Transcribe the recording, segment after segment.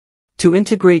To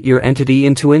integrate your entity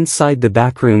inside the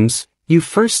Backrooms, you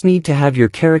first need to have your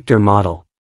character model.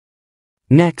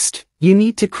 Next, you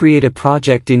need to create a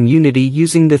project in Unity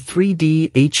using the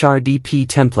 3D HRDP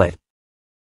template.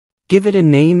 Give it a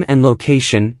name and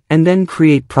location, and then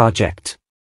create project.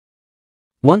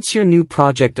 Once your new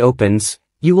project opens,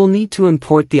 you will need to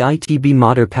import the ITB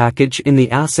modder package in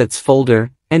the Assets folder,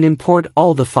 and import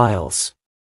all the files.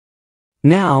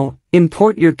 Now,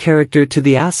 import your character to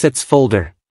the Assets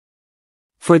folder.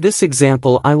 For this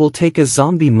example, I will take a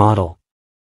zombie model.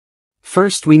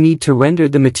 First we need to render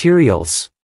the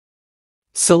materials.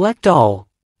 Select all,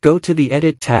 go to the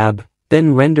Edit tab,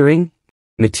 then Rendering,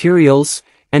 Materials,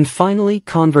 and finally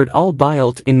convert all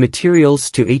built-in materials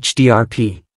to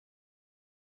HDRP.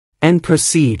 And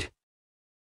proceed.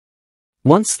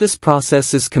 Once this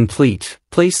process is complete,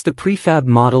 place the prefab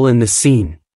model in the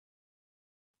scene.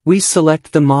 We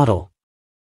select the model.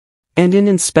 And in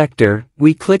Inspector,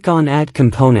 we click on Add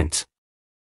Component.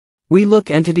 We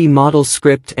look Entity Model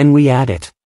Script and we add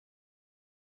it.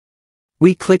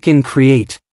 We click in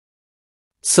Create.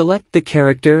 Select the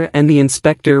character and the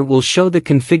inspector will show the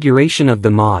configuration of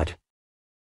the mod.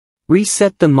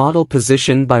 Reset the model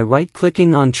position by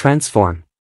right-clicking on Transform.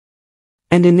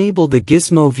 And enable the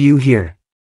gizmo view here.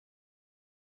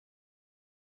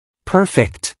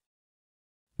 Perfect.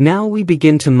 Now we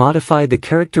begin to modify the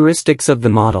characteristics of the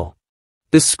model.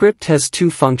 The script has two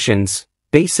functions,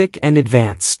 basic and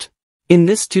advanced. In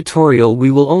this tutorial we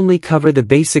will only cover the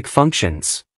basic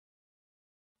functions.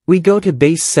 We go to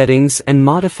Base Settings and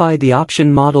modify the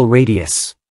option Model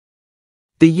Radius.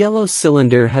 The yellow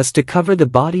cylinder has to cover the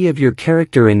body of your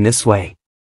character in this way.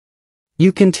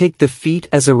 You can take the feet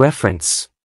as a reference.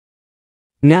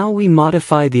 Now we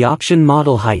modify the option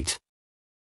Model Height.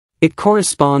 It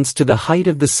corresponds to the height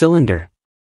of the cylinder.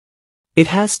 It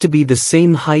has to be the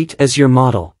same height as your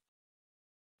model.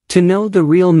 To know the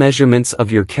real measurements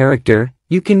of your character,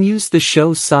 you can use the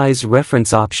Show Size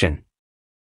Reference option.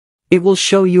 It will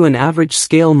show you an average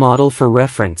scale model for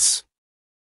reference.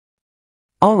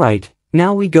 Alright,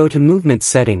 now we go to Movement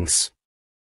Settings.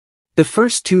 The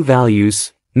first two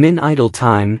values, min idle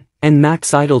time, and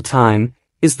max idle time,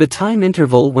 is the time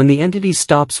interval when the entity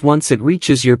stops once it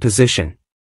reaches your position.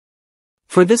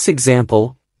 For this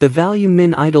example, the value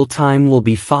min idle time will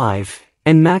be 5,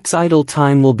 and max idle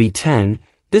time will be 10,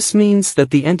 this means that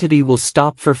the entity will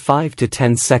stop for 5 to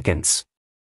 10 seconds.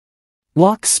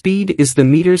 Walk speed is the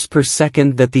meters per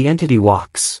second that the entity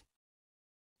walks.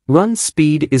 Run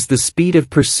speed is the speed of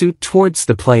pursuit towards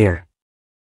the player.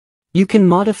 You can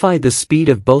modify the speed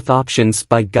of both options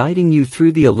by guiding you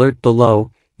through the alert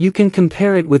below. You can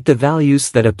compare it with the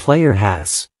values that a player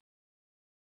has.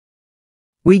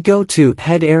 We go to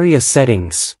Head Area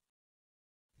Settings.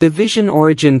 The Vision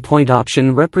Origin Point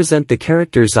option represent the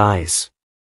character's eyes.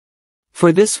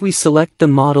 For this we select the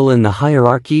model in the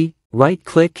hierarchy,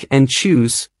 right-click and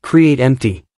choose Create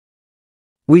Empty.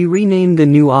 We rename the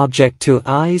new object to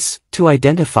Eyes to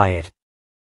identify it.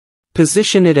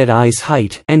 Position it at eyes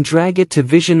height and drag it to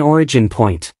Vision Origin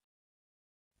Point.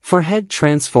 For Head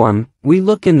Transform, we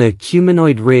look in the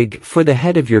Humanoid Rig for the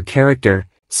head of your character,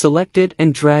 select it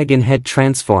and drag in Head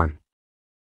Transform.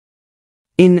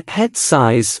 In Head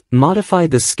Size, modify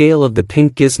the scale of the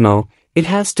pink gizmo. It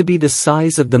has to be the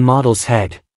size of the model's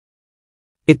head.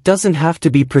 It doesn't have to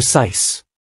be precise.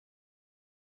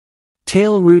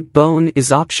 Tail root bone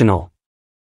is optional.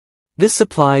 This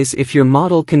applies if your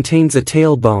model contains a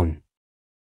tail bone.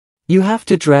 You have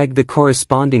to drag the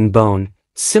corresponding bone,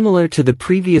 similar to the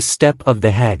previous step of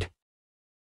the head,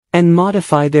 and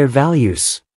modify their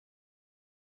values.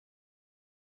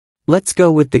 Let's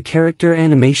go with the character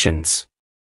animations.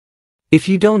 If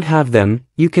you don't have them,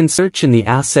 you can search in the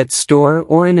Asset Store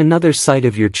or in another site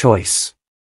of your choice.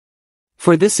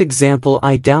 For this example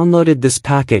I downloaded this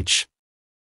package.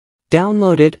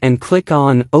 Download it and click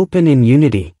on Open in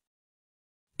Unity.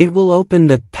 It will open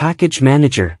the Package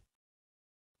Manager.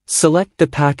 Select the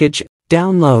package,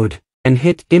 download, and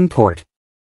hit Import.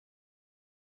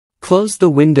 Close the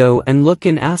window and look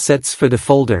in Assets for the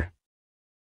folder.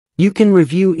 You can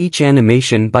review each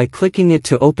animation by clicking it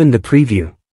to open the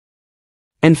preview.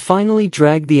 And finally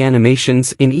drag the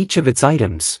animations in each of its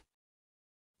items.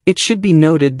 It should be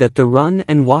noted that the run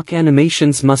and walk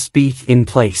animations must be in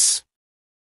place.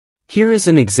 Here is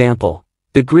an example.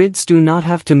 The grids do not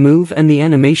have to move and the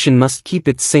animation must keep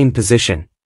its same position.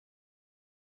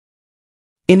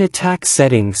 In Attack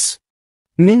Settings,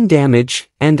 min damage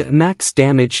and max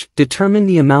damage determine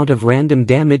the amount of random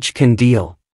damage can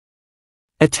deal.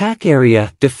 Attack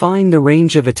Area define the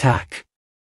range of attack.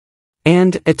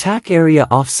 And Attack Area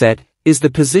Offset is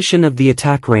the position of the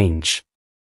attack range.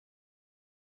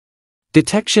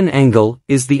 Detection angle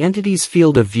is the entity's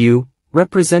field of view,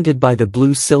 represented by the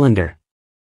blue cylinder.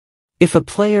 If a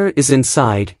player is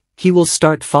inside, he will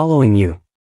start following you.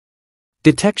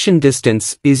 Detection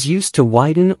distance is used to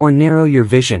widen or narrow your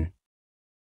vision.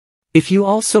 If you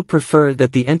also prefer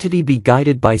that the entity be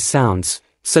guided by sounds,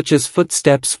 such as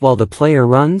footsteps while the player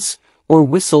runs, or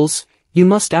whistles, you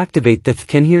must activate the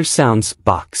Can Hear Sounds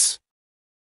box.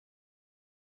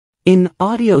 In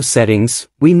audio settings,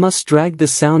 we must drag the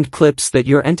sound clips that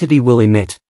your entity will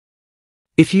emit.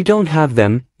 If you don't have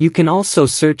them, you can also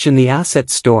search in the asset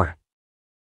store.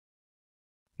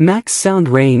 Max sound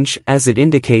range, as it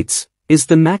indicates, is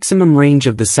the maximum range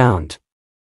of the sound.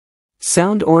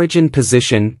 Sound origin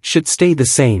position should stay the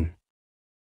same.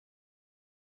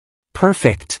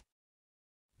 Perfect.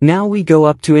 Now we go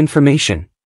up to information.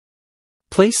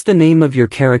 Place the name of your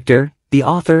character, the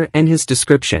author and his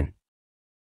description.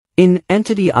 In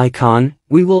Entity Icon,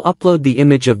 we will upload the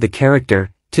image of the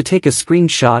character. To take a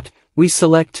screenshot, we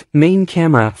select Main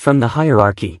Camera from the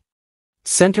hierarchy.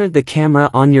 Center the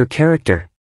camera on your character.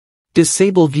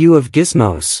 Disable View of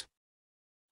Gizmos.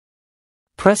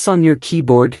 Press on your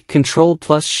keyboard Ctrl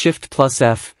plus Shift plus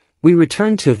F. We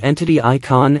return to Entity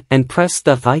Icon and press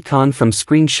the Icon from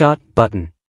Screenshot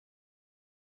button.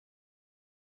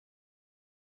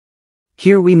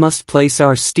 Here we must place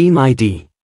our Steam ID.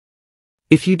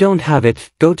 If you don't have it,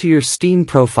 go to your Steam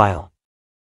profile.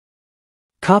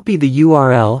 Copy the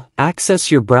URL,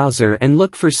 access your browser and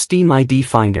look for Steam ID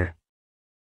Finder.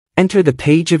 Enter the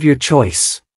page of your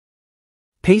choice.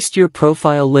 Paste your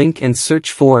profile link and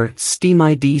search for Steam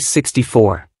ID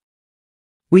 64.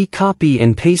 We copy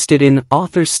and paste it in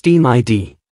Author Steam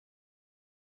ID.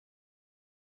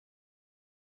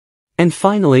 And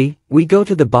finally, we go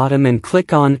to the bottom and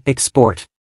click on Export.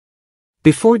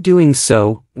 Before doing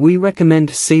so, we recommend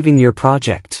saving your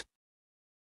project.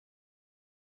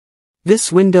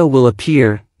 This window will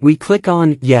appear. We click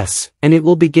on Yes, and it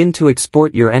will begin to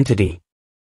export your entity.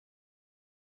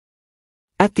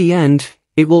 At the end,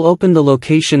 it will open the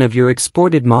location of your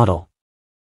exported model.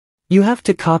 You have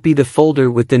to copy the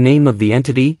folder with the name of the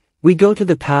entity. We go to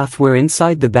the path where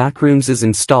Inside the Backrooms is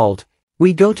installed.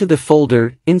 We go to the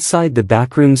folder Inside the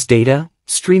Backrooms Data,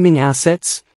 Streaming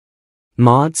Assets,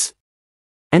 Mods,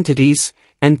 Entities,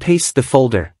 and paste the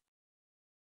folder.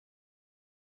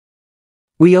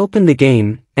 We open the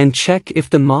game, and check if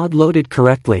the mod loaded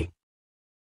correctly.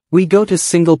 We go to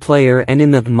Single Player and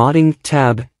in the Modding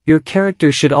tab, your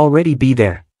character should already be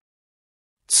there.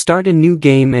 Start a new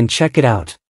game and check it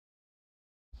out.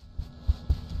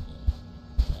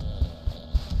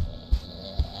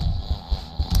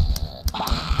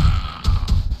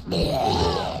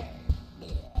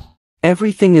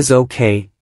 Everything is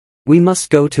okay. We must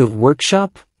go to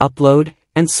Workshop, Upload,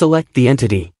 and select the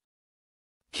entity.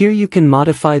 Here you can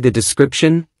modify the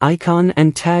description, icon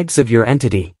and tags of your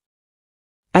entity.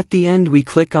 At the end we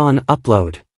click on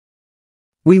Upload.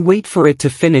 We wait for it to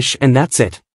finish and that's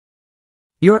it.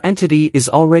 Your entity is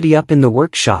already up in the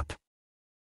workshop.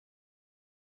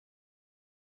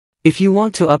 If you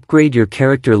want to upgrade your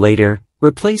character later,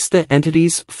 replace the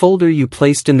entities folder you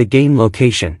placed in the game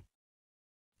location.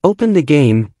 Open the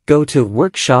game, go to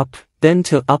Workshop, then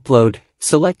to Upload,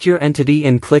 select your entity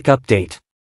and click Update.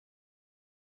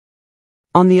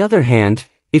 On the other hand,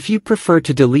 if you prefer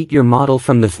to delete your model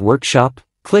from the workshop,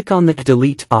 click on the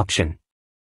Delete option.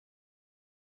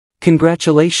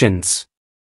 Congratulations!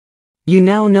 You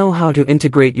now know how to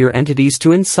integrate your entities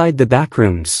to Inside the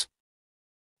Backrooms.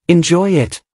 Enjoy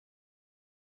it!